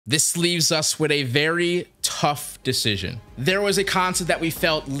This leaves us with a very tough decision. There was a concept that we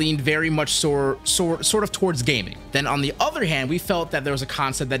felt leaned very much sort of towards gaming. Then on the other hand, we felt that there was a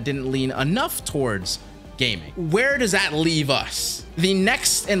concept that didn't lean enough towards gaming. Where does that leave us? The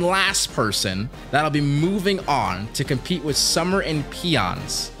next and last person that'll be moving on to compete with Summer and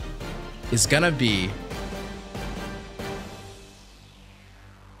Peons is gonna be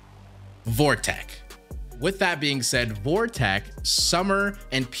Vortec. With that being said, Vortec, Summer,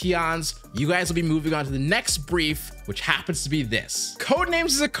 and Peons, you guys will be moving on to the next brief, which happens to be this. Codenames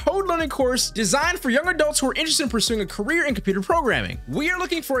is a code learning course designed for young adults who are interested in pursuing a career in computer programming. We are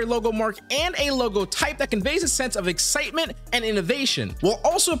looking for a logo mark and a logo type that conveys a sense of excitement and innovation, while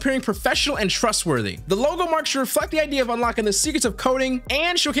also appearing professional and trustworthy. The logo mark should reflect the idea of unlocking the secrets of coding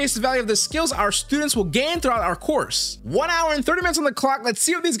and showcase the value of the skills our students will gain throughout our course. 1 hour and 30 minutes on the clock. Let's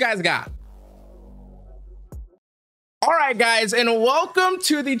see what these guys got. All right, guys, and welcome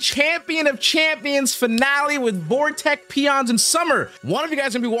to the Champion of Champions finale with Vortec, Peons, and Summer. One of you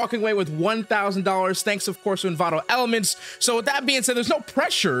guys are gonna be walking away with $1,000, thanks, of course, to Envato Elements. So with that being said, there's no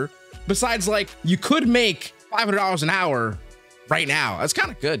pressure besides, like, you could make $500 an hour right now. That's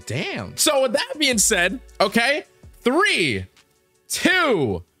kind of good, damn. So with that being said, okay, 3,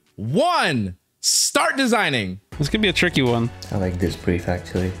 2, 1, start designing. This could be a tricky one. I like this brief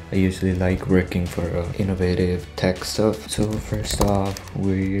actually. I usually like working for innovative tech stuff. So first off,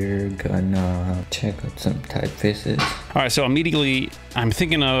 we're gonna check out some typefaces. All right, so immediately I'm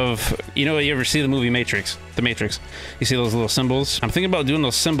thinking of, you know, you ever see the movie Matrix? The Matrix. You see those little symbols? I'm thinking about doing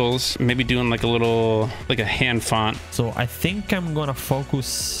those symbols, maybe doing like a little, like a hand font. So I think I'm gonna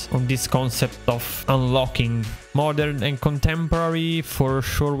focus on this concept of unlocking modern and contemporary. For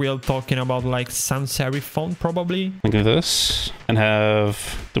sure, we're talking about like sans serif font probably. Like this, and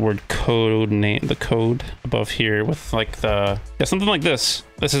have the word code name, the code above here with like the, yeah, something like this.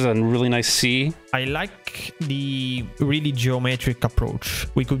 This is a really nice C. I like the really geometric approach.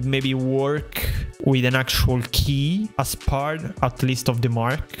 We could maybe work with an actual key as part, at least, of the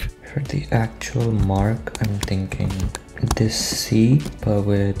mark. For the actual mark, I'm thinking this C, but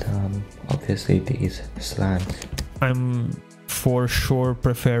with obviously these slants. I'm for sure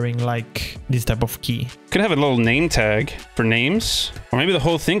preferring like this type of key. Could have a little name tag for names, or maybe the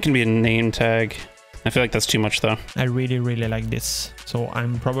whole thing can be a name tag. I feel like that's too much though. I really like this. So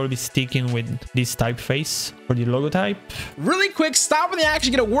I'm probably sticking with this typeface for the logo type. Really quick, stop when they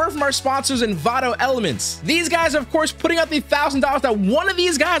actually get a word from our sponsors, Envato Elements. These guys are, of course, putting out the $1,000 that one of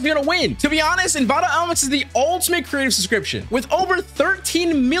these guys are gonna win. To be honest, Envato Elements is the ultimate creative subscription. With over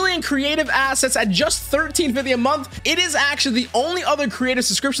 13 million creative assets at just $13.50 a month, it is actually the only other creative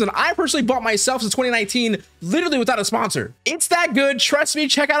subscription that I personally bought myself since 2019, literally without a sponsor. It's that good. Trust me,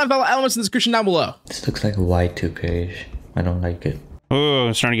 check out Envato Elements in the description down below. This looks like a Y2K-ish. I don't like it. Oh,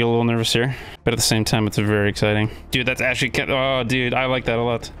 I'm starting to get a little nervous here, but at the same time, it's very exciting. Dude, that's actually, oh, dude, I like that a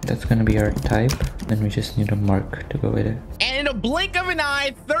lot. That's gonna be our type, and we just need a mark to go with it. And in a blink of an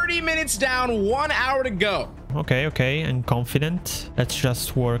eye, 30 minutes down, 1 hour to go. Okay, I'm confident. Let's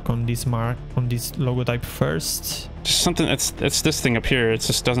just work on this mark, on this logo type first. Just something, it's this thing up here. It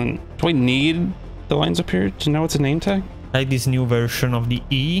just doesn't, do I need the lines up here to know it's a name tag? I like this new version of the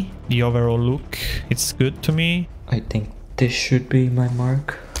E, the overall look. It's good to me. I think this should be my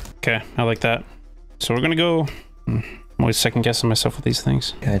mark. Okay, I like that. So we're gonna go, I'm always second guessing myself with these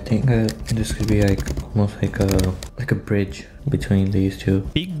things. Yeah, I think this could be like almost like a bridge between these two.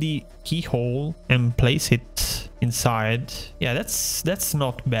 Pick the keyhole and place it inside. Yeah, that's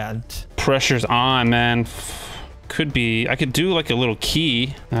not bad. Pressure's on, man. Could be, I could do like a little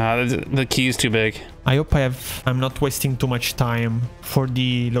key. The key is too big. I hope I'm not wasting too much time for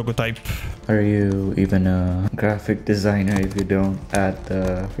the logo type. Are you even a graphic designer if you don't add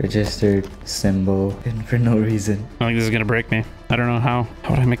the registered symbol in for no reason? I think this is gonna break me. I don't know how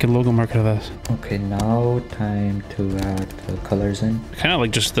would I make a logo mark out of this? Okay, now time to add the colors in. Kind of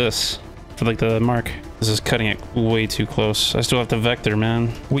like just this for like the mark. This is cutting it way too close. I still have to vector,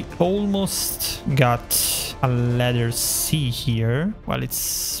 man. We almost got a letter C here. Well,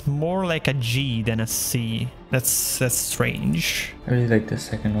 it's more like a G than a C. That's strange. I really like the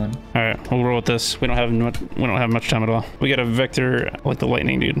second one. All right, we'll roll with this. We don't have much time at all. We got a vector like the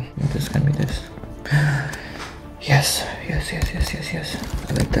lightning, dude. This can be this. Yes.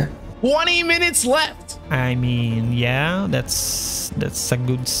 I like that. 20 minutes left. I mean, yeah, that's a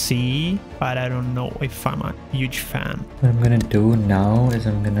good C, but I don't know if I'm a huge fan. What I'm gonna do now is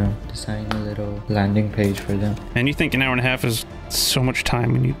I'm gonna design a little landing page for them. And you think an hour and a half is so much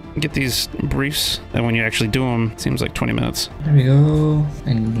time when you get these briefs, and when you actually do them, it seems like 20 minutes. There we go.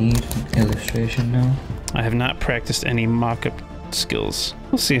 I need an illustration now. I have not practiced any mock-up skills.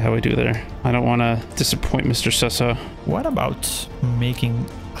 We'll see how we do there. I don't want to disappoint Mr. Seso. What about making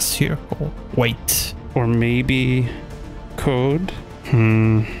a circle? Wait. Or maybe code?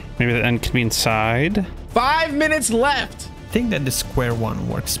 Maybe the end can be inside? 5 minutes left. I think that the square one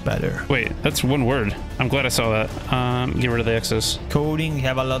works better. Wait, that's one word. I'm glad I saw that. Get rid of the X's. Coding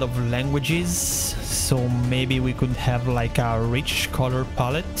have a lot of languages, so maybe we could have like a rich color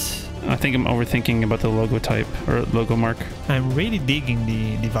palette. I think I'm overthinking about the logo type or logo mark. I'm really digging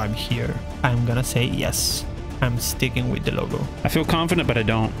the vibe here. I'm gonna say yes. I'm sticking with the logo. I feel confident, but I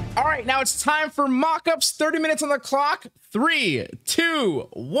don't. All right, now it's time for mock-ups. 30 minutes on the clock. 3, 2,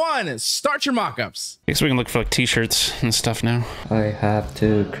 1. Start your mock-ups. I guess we can look for like t-shirts and stuff now. I have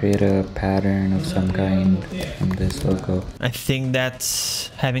to create a pattern of some kind from this logo. I think that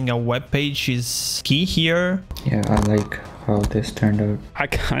having a web page is key here. Yeah, I like how this turned out. I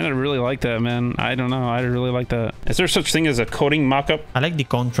kind of really like that, man. I don't know. I really like that. Is there such thing as a coding mock-up? I like the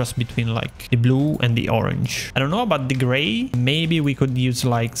contrast between like the blue and the orange. I don't know about the gray. Maybe we could use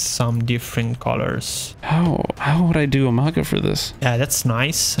like some different colors. How would I do a mock-up for this? Yeah, that's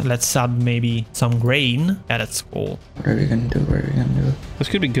nice. Let's add maybe some grain. Yeah, that's cool. What are we gonna do? What are we gonna do? This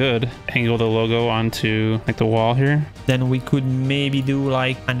could be good. Angle the logo onto like the wall here. Then we could maybe do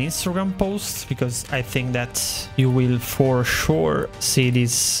like an Instagram post, because I think that you will for sure see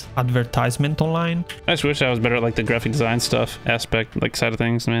this advertisement online. I just wish I was better at like the graphic design stuff aspect, like side of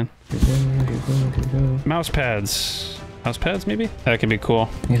things, man. Mouse pads. Mouse pads, maybe? That could be cool.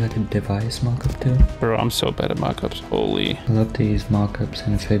 Need like a device mockup too. Bro, I'm so bad at mockups. Holy. I love to use mockups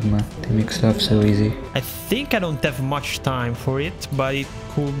in Figma. They make stuff so easy. I think I don't have much time for it, but it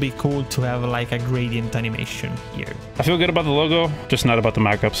could be cool to have like a gradient animation here. I feel good about the logo, just not about the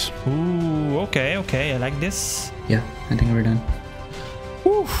mockups. Ooh, okay, I like this. Yeah, I think we're done.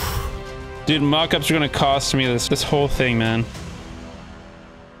 Whew. Dude, mockups are gonna cost me this whole thing, man.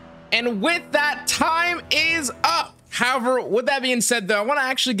 And with that, time is up. However, with that being said, though, I want to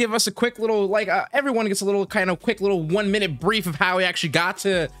actually give us a quick little, like, everyone gets a little kind of quick little 1 minute brief of how we actually got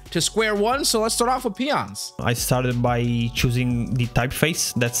to square one. So let's start off with peons. I started by choosing the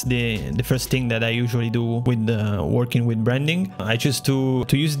typeface. That's the first thing that I usually do with working with branding. I choose to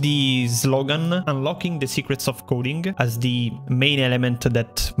use the slogan, unlocking the secrets of coding, as the main element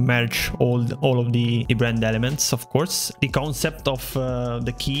that merge all of the brand elements, of course. The concept of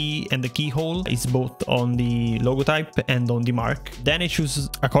the key and the keyhole is both on the logo type and on the mark. Then I choose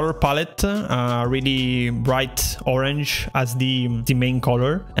a color palette, really bright orange as the main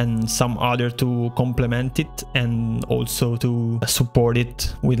color, and some other to complement it and also to support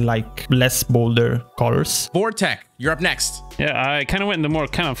it with like less bolder colors. Vortec, you're up next. Yeah, I kind of went in the more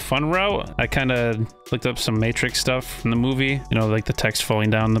kind of fun route. I kind of looked up some Matrix stuff from the movie, you know, like the text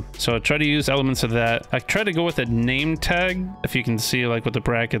falling down. So I try to use elements of that. I try to go with a name tag, if you can see, like with the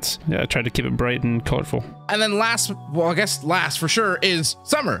brackets. Yeah, I try to keep it bright and colorful. And then last, well, I guess last for sure is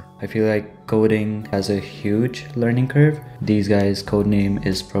Summer. I feel like coding has a huge learning curve. These guys' codename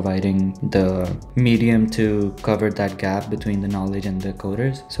is providing the medium to cover that gap between the knowledge and the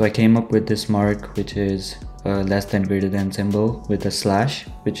coders. So I came up with this mark, which is less than greater than symbol with a slash,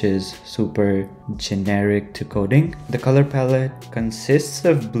 which is super generic to coding. The color palette consists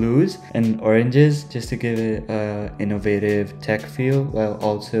of blues and oranges just to give it a innovative tech feel while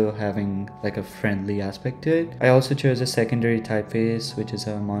also having like a friendly aspect to it. I also chose a secondary typeface, which is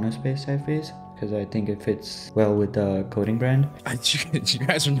a monospace typeface, because I think it fits well with the coding brand. You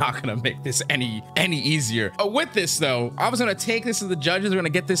guys are not gonna make this any easier. With this though, I was gonna take this to the judges. We're gonna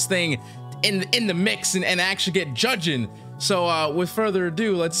get this thing in the mix and actually get judging. So with further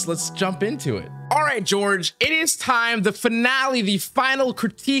ado, let's jump into it. All right, George, it is time, the finale, the final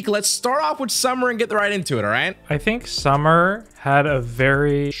critique. Let's start off with Summer and get right into it, all right? I think Summer had a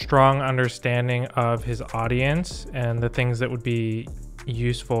very strong understanding of his audience and the things that would be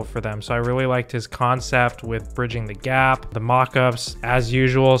useful for them. So I really liked his concept with bridging the gap, the mock-ups. As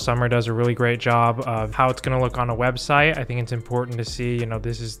usual, Summer does a really great job of how it's going to look on a website. I think it's important to see, you know,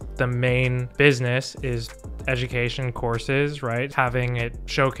 this is the main business is education courses, right? Having it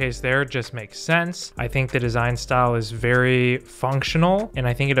showcased there just makes sense. I think the design style is very functional and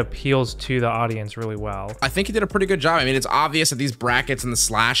I think it appeals to the audience really well. I think he did a pretty good job. I mean, it's obvious that these brackets and the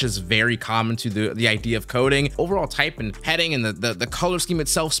slash is very common to the idea of coding. Overall type and heading and the color scheme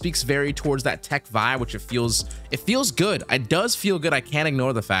itself speaks very towards that tech vibe, which it feels good. It does feel good. I can't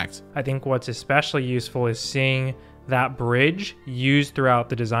ignore the fact. I think what's especially useful is seeing that bridge used throughout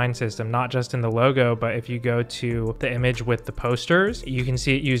the design system, not just in the logo, but if you go to the image with the posters, you can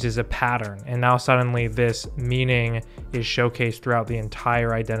see it used as a pattern. And now suddenly this meaning is showcased throughout the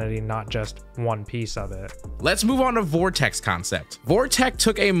entire identity, not just one piece of it. Let's move on to Vortex concept. Vortex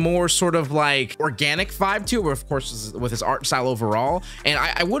took a more sort of like organic vibe to it, where of course with his art style overall. And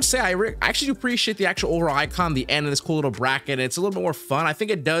I would say I actually do appreciate the actual overall icon, the end of this cool little bracket. It's a little bit more fun. I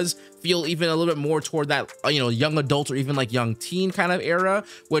think it does feel even a little bit more toward that, you know, young adult or even like young teen kind of era,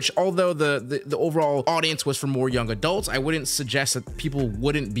 which although the overall audience was for more young adults, I wouldn't suggest that people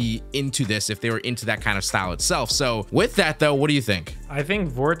wouldn't be into this if they were into that kind of style itself. So with that though, what do you think? I think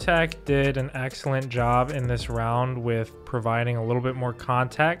Vortex did an excellent job in this round with providing a little bit more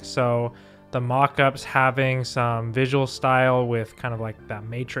context. So the mock-ups having some visual style with kind of like that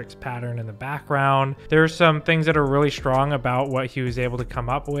matrix pattern in the background. There's some things that are really strong about what he was able to come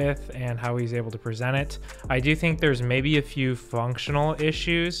up with and how he's able to present it. I do think there's maybe a few functional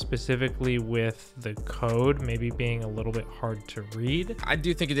issues, specifically with the code maybe being a little bit hard to read. I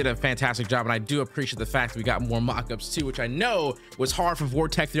do think he did a fantastic job, and I do appreciate the fact that we got more mock-ups too, which I know was hard for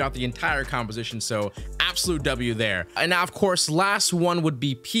Vortex throughout the entire composition, so absolute W there. And now, of course, last one would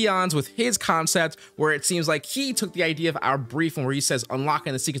be Peons with his concept, where it seems like he took the idea of our brief and where he says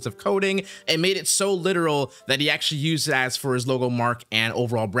unlocking the secrets of coding and made it so literal that he actually used it as for his logo mark and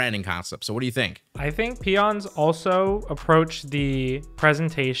overall branding concept. So what do you think? I think Peons also approached the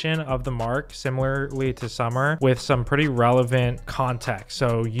presentation of the mark similarly to Summer with some pretty relevant context.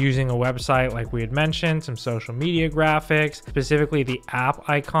 So using a website like we had mentioned, some social media graphics, specifically the app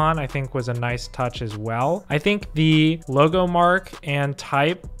icon, I think was a nice touch as well. I think the logo mark and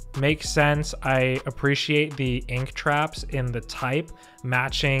type makes sense. I appreciate the ink traps in the type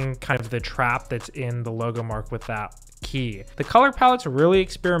matching kind of the trap that's in the logo mark with that key. The color palette's really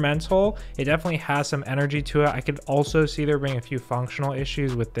experimental. It definitely has some energy to it. I could also see there being a few functional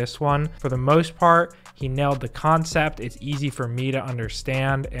issues with this one. For the most part, he nailed the concept. It's easy for me to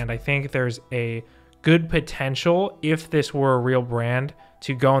understand, and I think there's a good potential, if this were a real brand,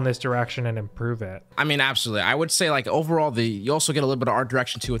 to go in this direction and improve it. I mean, absolutely. I would say like overall, you also get a little bit of art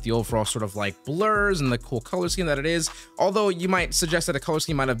direction too with the overall sort of like blurs and the cool color scheme that it is. Although you might suggest that the color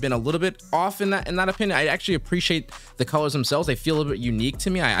scheme might have been a little bit off in that opinion. I actually appreciate the colors themselves. They feel a little bit unique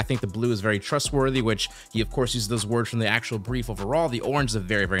to me. I think the blue is very trustworthy, which he of course uses those words from the actual brief overall. The orange is a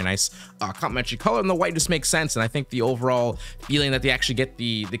very, very nice complementary color, and the white just makes sense. And I think the overall feeling that they actually get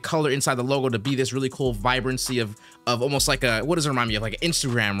the color inside the logo to be this really cool vibrancy of almost like a, what does it remind me of, like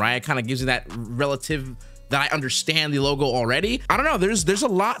Instagram, right? It kind of gives you that relative that I understand the logo already. I don't know, there's a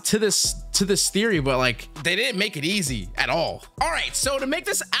lot to this theory, but like they didn't make it easy at all. All right, so to make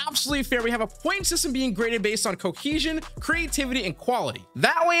this absolutely fair, we have a point system being graded based on cohesion, creativity, and quality.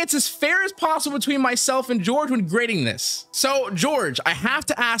 That way it's as fair as possible between myself and George when grading this. So George, I have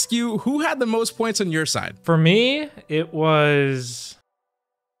to ask you, who had the most points on your side? For me, it was...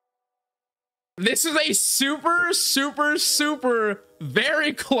 This is a super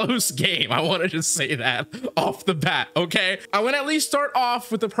very close game. I want to just say that off the bat, okay? I want to at least start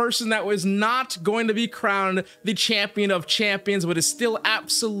off with the person that was not going to be crowned the champion of champions, but is still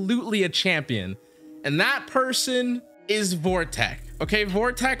absolutely a champion. And that person is Vortex. Okay,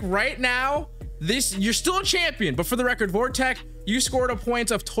 Vortex, right now, you're still a champion, but for the record, Vortex, you scored a point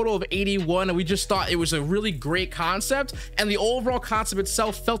of total of 81, and we just thought it was a really great concept, and the overall concept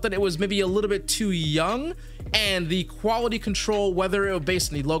itself felt that it was maybe a little bit too young, and the quality control, whether it was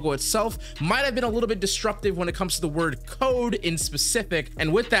based on the logo itself, might have been a little bit disruptive when it comes to the word code in specific.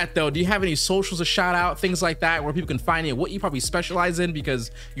 And with that though, do you have any socials to shout out, things like that, where people can find you, what you probably specialize in, because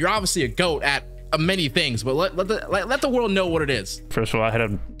you're obviously a GOAT at many things, but let the world know what it is. First of all, I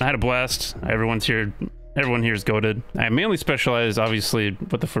had a blast. Everyone here is goated. I mainly specialize, obviously,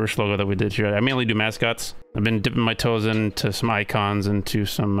 with the first logo that we did here. I mainly do mascots. I've been dipping my toes into some icons and to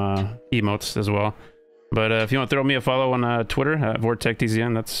some emotes as well. But if you want to throw me a follow on Twitter,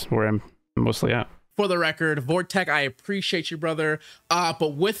 VortexDZN, that's where I'm mostly at. For the record, Vortex, I appreciate you, brother.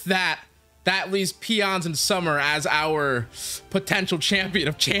 But with that leaves Peons and Summer as our potential champion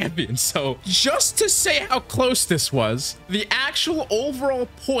of champions. So just to say how close this was, the actual overall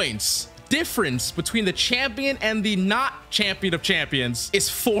points difference between the champion and the not champion of champions is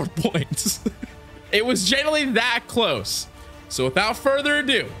 4 points. It was generally that close. So without further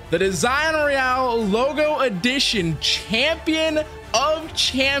ado, the Design Royale Logo Edition Champion of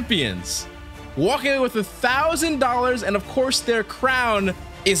Champions, walking away with $1,000, and of course their crown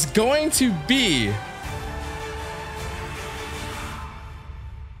is going to be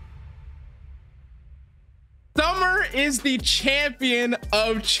Summer is the champion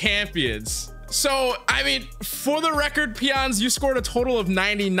of champions. So, I mean, for the record, Peons, you scored a total of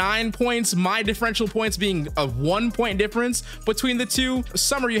 99 points. My differential points being a 1 point difference between the two.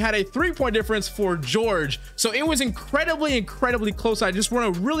 Summer, you had a 3-point difference for George. So it was incredibly close. I just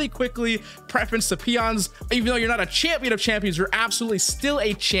want to really quickly preference the Peons. Even though you're not a champion of champions, you're absolutely still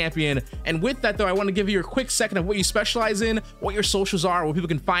a champion. And with that, though, I want to give you a quick second of what you specialize in, what your socials are, where people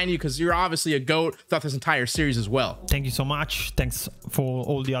can find you, because you're obviously a GOAT throughout this entire series as well. Thank you so much. Thanks for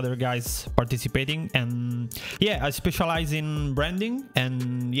all the other guys participating. And yeah, I specialize in branding.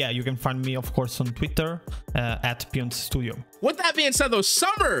 And yeah, you can find me, of course, on Twitter at Peons Studio. With that being said, though,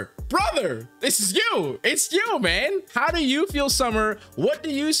 Summer, brother, this is you. It's you, man. How do you feel, Summer? What do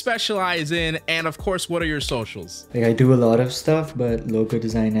you specialize in? And of course, what are your socials? Like, I do a lot of stuff, but logo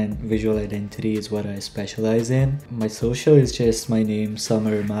design and visual identity is what I specialize in. My social is just my name,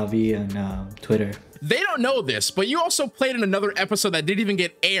 Summer Mavi, on Twitter. They don't know this, but you also played in another episode that didn't even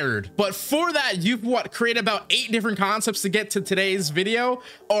get aired. But for that, you've created about 8 different concepts to get to today's video,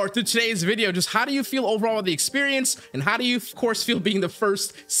 or to today's video. Just how do you feel overall with the experience? And how do you, of course, feel being the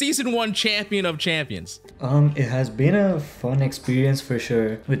first season 1 champion of champions? It has been a fun experience for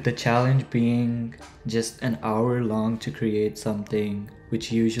sure, with the challenge being just an hour long to create something,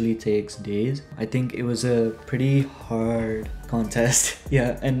 which usually takes days. I think it was a pretty hard contest.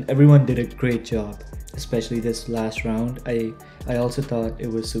 Yeah, and everyone did a great job, especially this last round. I also thought it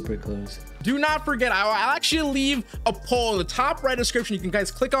was super close. Do not forget, I'll actually leave a poll in the top right description. You can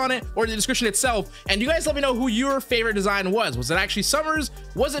guys click on it, or the description itself, and you guys let me know who your favorite design was. Was it actually Summers?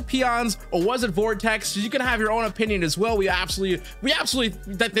 Was it Peons? Or was it Vortex? You can have your own opinion as well. We absolutely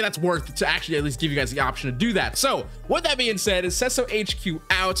think that's worth to actually at least give you guys the option to do that. So with that being said, is Seso HQ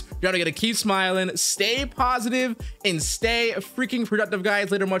out. You're gonna keep smiling, stay positive, and stay freaking productive,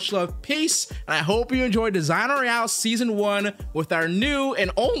 guys. Later, much love, peace, and I hope you enjoyed Design Royale Season 1 with our new and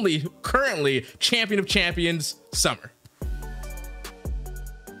only currently champion of champions, Summer.